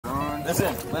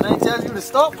Listen, when I tell you to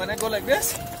stop, when I go like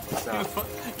this, stop.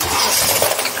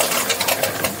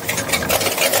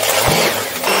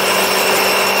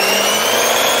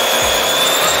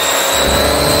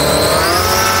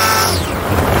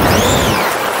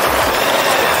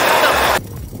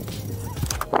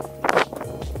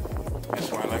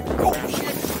 That's why I like Oh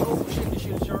shit, the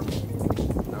shit is sharp.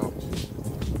 No.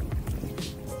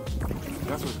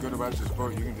 That's what's good about this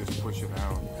boat. You can just push it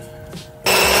out.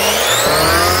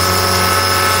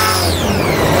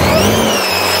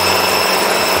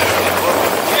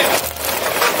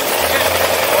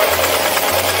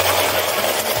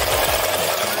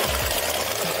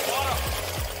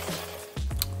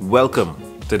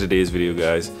 Welcome to today's video,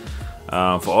 guys.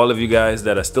 For all of you guys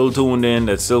that are still tuned in,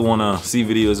 that still want to see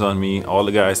videos on me, all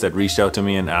the guys that reached out to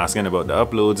me and asking about the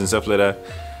uploads and stuff like that,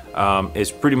 it's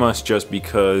pretty much just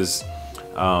because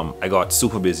I got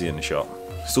super busy in the shop,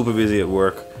 super busy at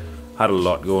work, had a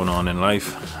lot going on in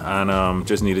life, and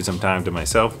just needed some time to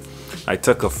myself. I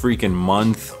took a freaking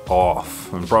month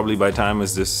off, and probably by the time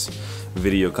as this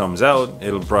video comes out,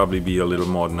 it'll probably be a little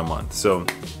more than a month. So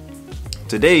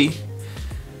today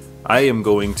I am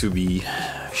going to be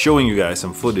showing you guys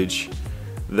some footage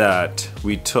that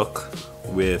we took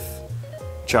with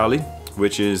Charly,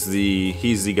 which is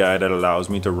he's the guy that allows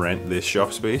me to rent this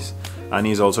shop space, and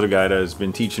he's also the guy that has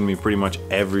been teaching me pretty much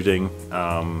everything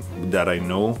that I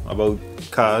know about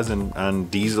cars and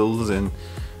diesels and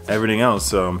everything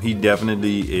else. He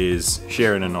definitely is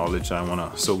sharing the knowledge. I want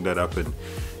to soak that up and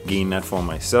gain that for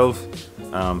myself,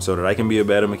 so that I can be a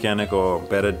better mechanic or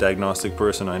better diagnostic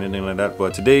person or anything like that.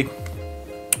 But today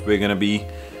we're gonna be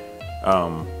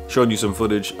showing you some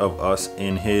footage of us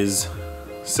in his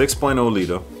 6.0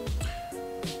 liter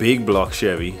big block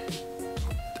Chevy.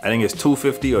 I think it's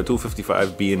 250 or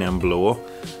 255 B&M blower.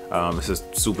 This is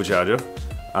supercharger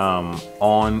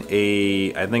on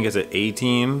I think it's an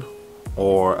 18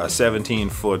 or a 17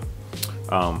 foot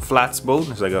flats boat.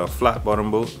 It's like a flat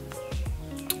bottom boat,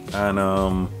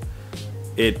 and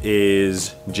it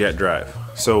is jet drive.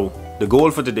 So the goal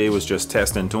for today was just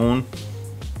test and tune.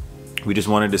 We just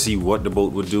wanted to see what the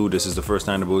boat would do. This is the first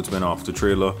time the boat's been off the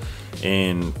trailer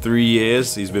in 3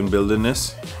 years. He's been building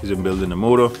this. He's been building the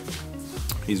motor.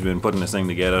 He's been putting this thing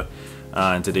together,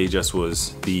 and today just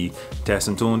was the test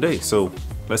and tune day. So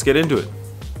let's get into it.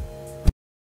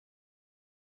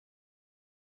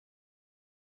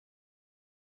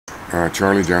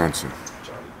 Charlie Johnson.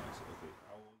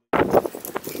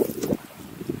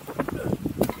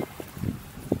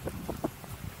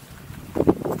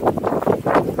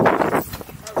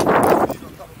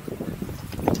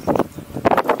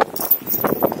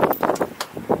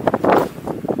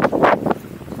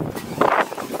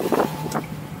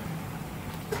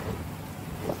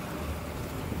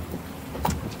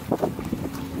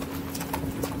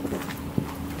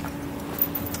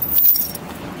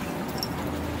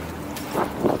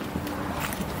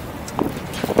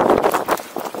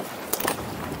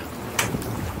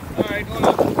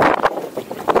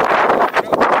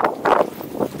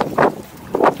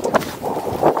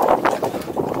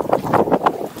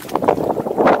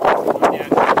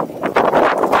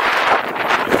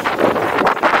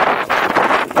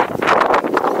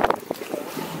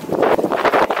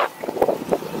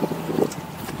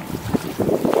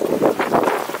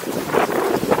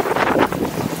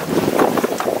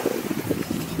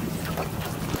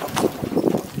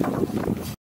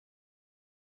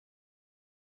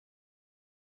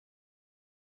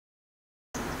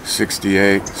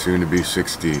 '68, soon to be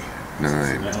 69.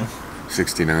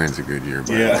 69 is a good year, by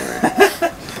the way.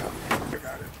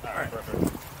 All right, perfect.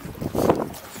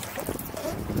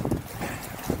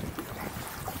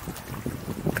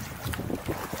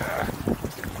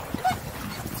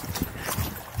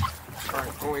 All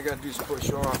right, all we got to do is push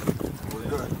off. We're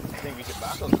good. I think we can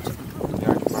back up.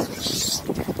 Yeah, I can back it.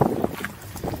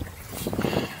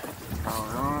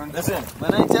 Power on. Listen,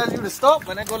 when I tell you to stop,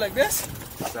 when I go like this,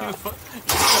 Stop.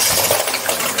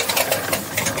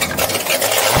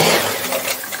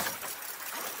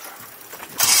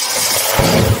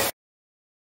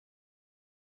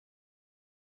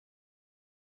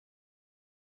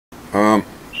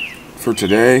 For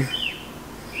today,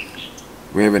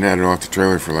 we haven't had it off the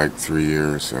trailer for like 3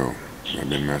 years, so I've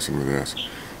been messing with this.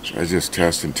 So I just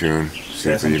test and tune, see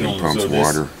if it even pumps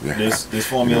water. Yeah. This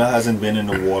formula hasn't been in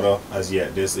the water as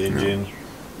yet. This engine,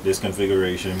 this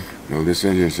configuration. No, this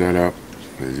engine setup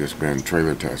has just been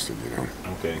trailer tested, you know.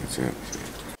 Okay. That's it.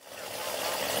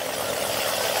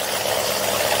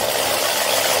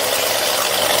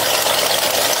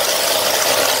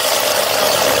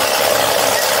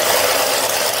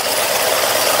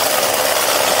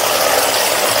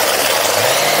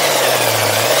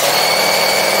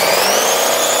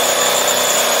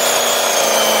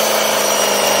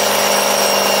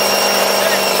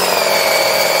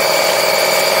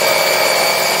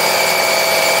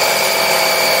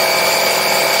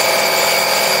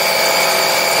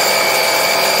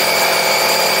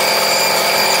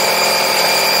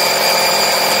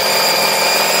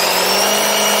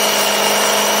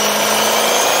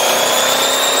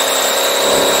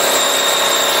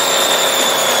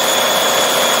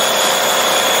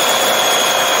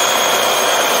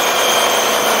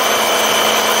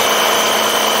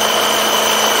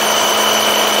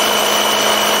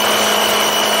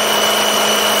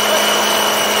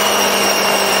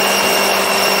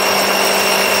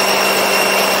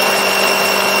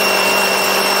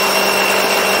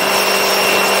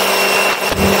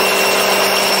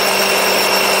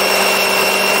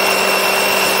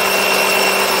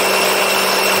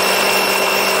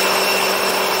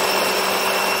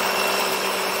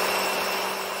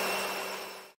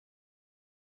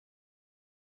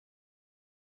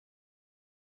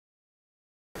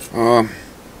 Well,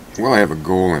 I have a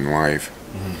goal in life.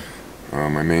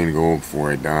 My main goal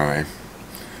before I die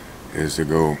is to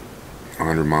go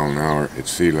 100 miles an hour at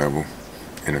sea level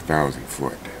and 1,000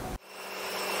 foot.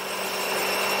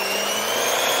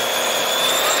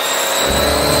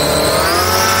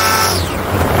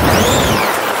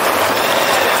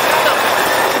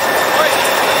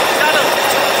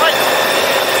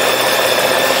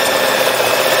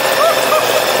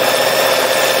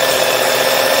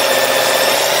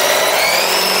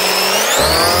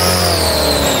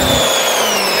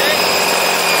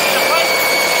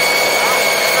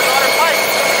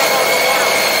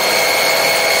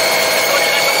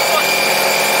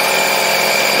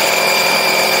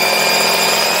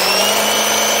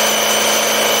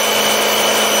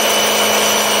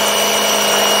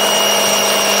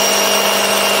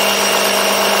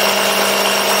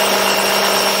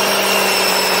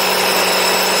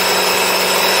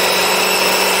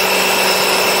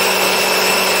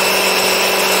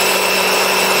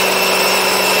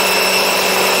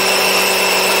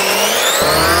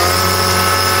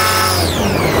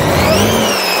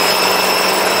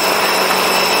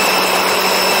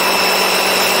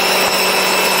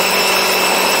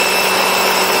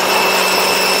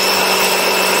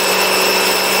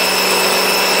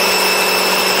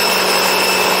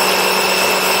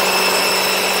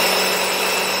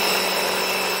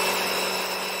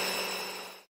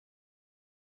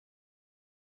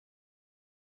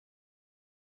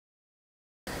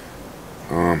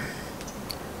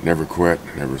 Never quit,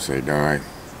 never say die.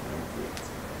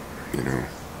 You know,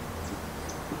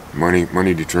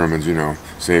 money determines, you know,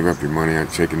 save up your money.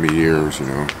 It's taken me years, you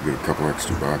know, get a couple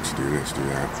extra bucks, do this, do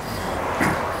that.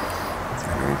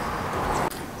 You know.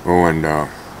 Oh, and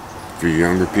for you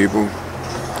younger people,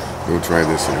 go try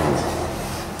this at home.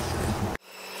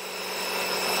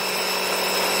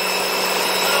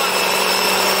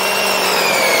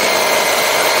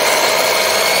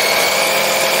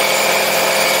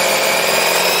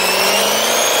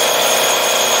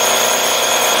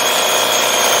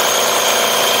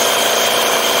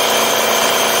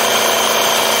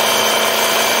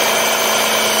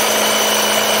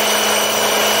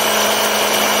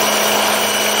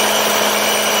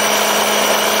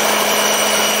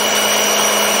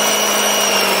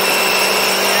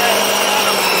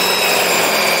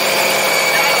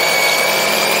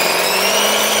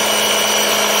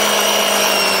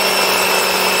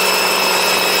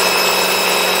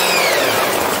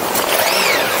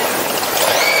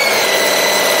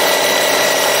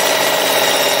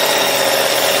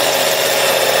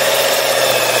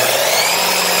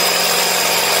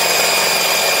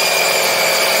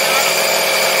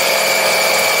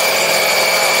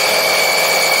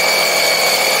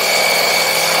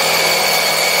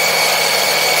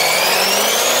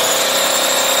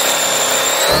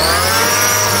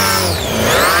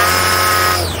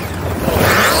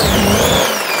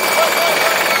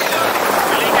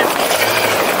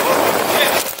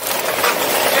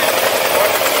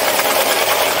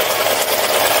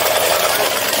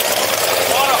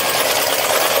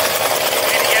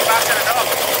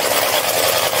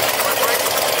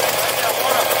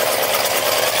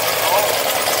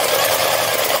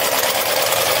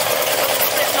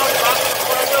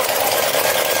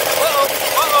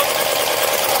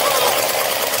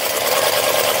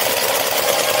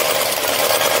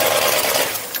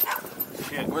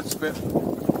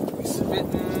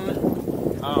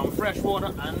 Fresh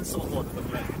water and salt water to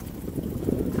blend.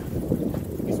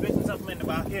 He's spitting something in the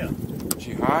back here.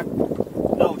 She hot?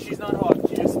 No, she's not hot.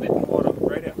 She's just spitting water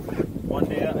right here. One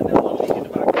there and then one leak in the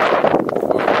back.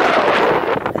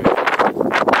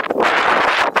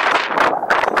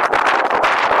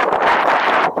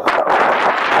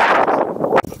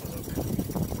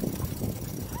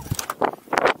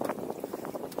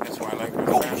 That's why I like it.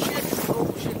 Oh shit!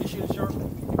 Oh shit! The shit is sharp.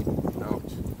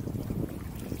 Ouch.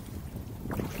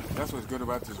 That's what's good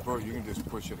about this boat. You can just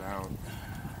push it out.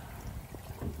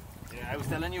 Yeah, I was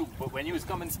telling you, but when you was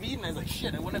coming speeding, I was like,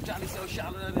 shit, I wonder if Charlie so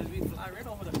shallow that it'd fly right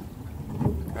over there.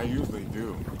 I usually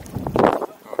do. Oh,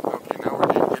 okay, now we're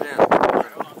getting get in.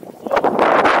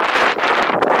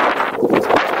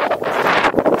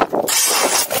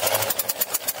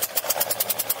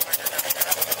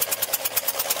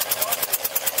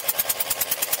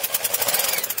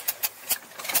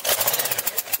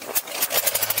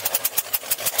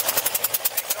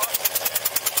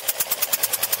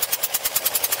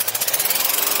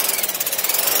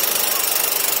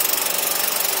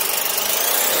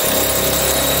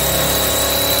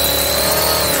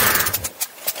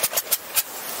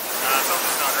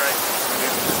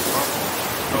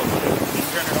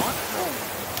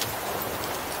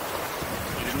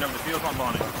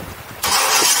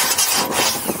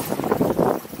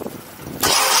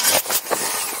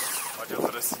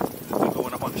 nervous. I'm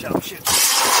going up on the shallow shit.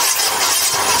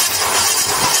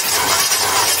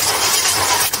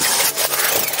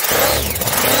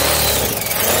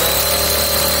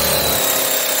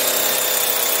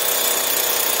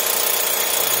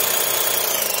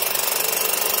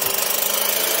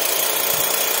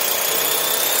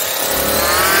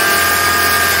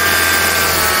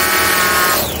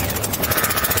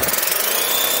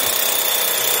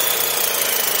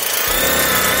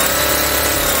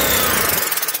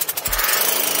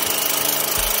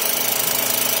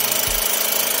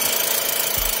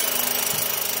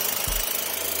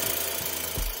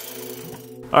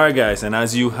 Alright guys, and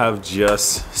as you have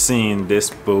just seen, this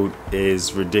boat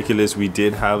is ridiculous. We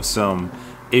did have some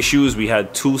issues. We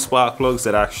had 2 spark plugs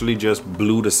that actually just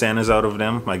blew the centers out of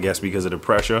them, I guess because of the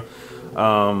pressure.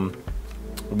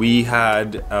 We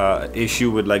had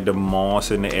issue with like the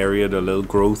moss in the area, the little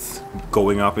growth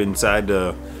going up inside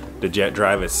the jet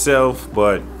drive itself.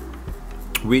 But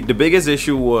the biggest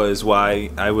issue was why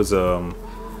I was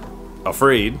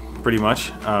afraid, pretty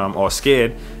much, or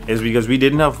scared, is because we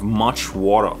didn't have much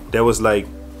water. There was like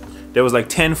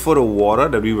 10 foot of water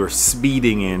that we were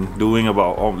speeding in, doing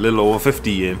about a little over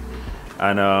 50 in,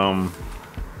 and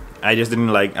I just didn't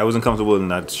like, I wasn't comfortable in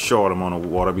that short amount of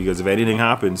water, because if anything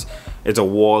happens, it's a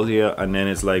wall here and then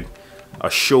it's like a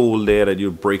shoal there that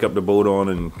you'll break up the boat on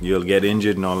and you'll get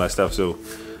injured and all that stuff. So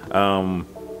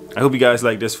I hope you guys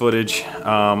like this footage.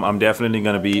 I'm definitely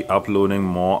going to be uploading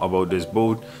more about this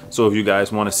boat, so if you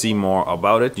guys want to see more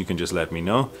about it, you can just let me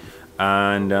know.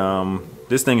 And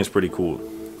this thing is pretty cool.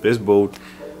 This boat,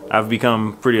 I've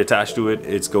become pretty attached to it.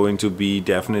 It's going to be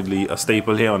definitely a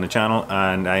staple here on the channel,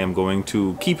 and I am going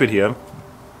to keep it here.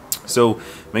 So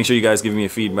make sure you guys give me a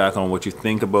feedback on what you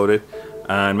think about it,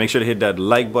 and make sure to hit that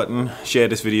like button, share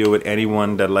this video with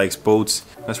anyone that likes boats.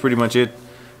 That's pretty much it.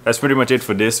 That's pretty much it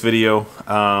for this video.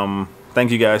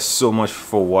 Thank you guys so much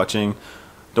for watching.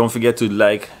 Don't forget to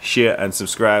like, share, and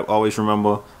subscribe. Always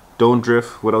remember, don't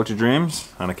drift without your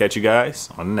dreams. And I'll catch you guys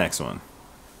on the next one.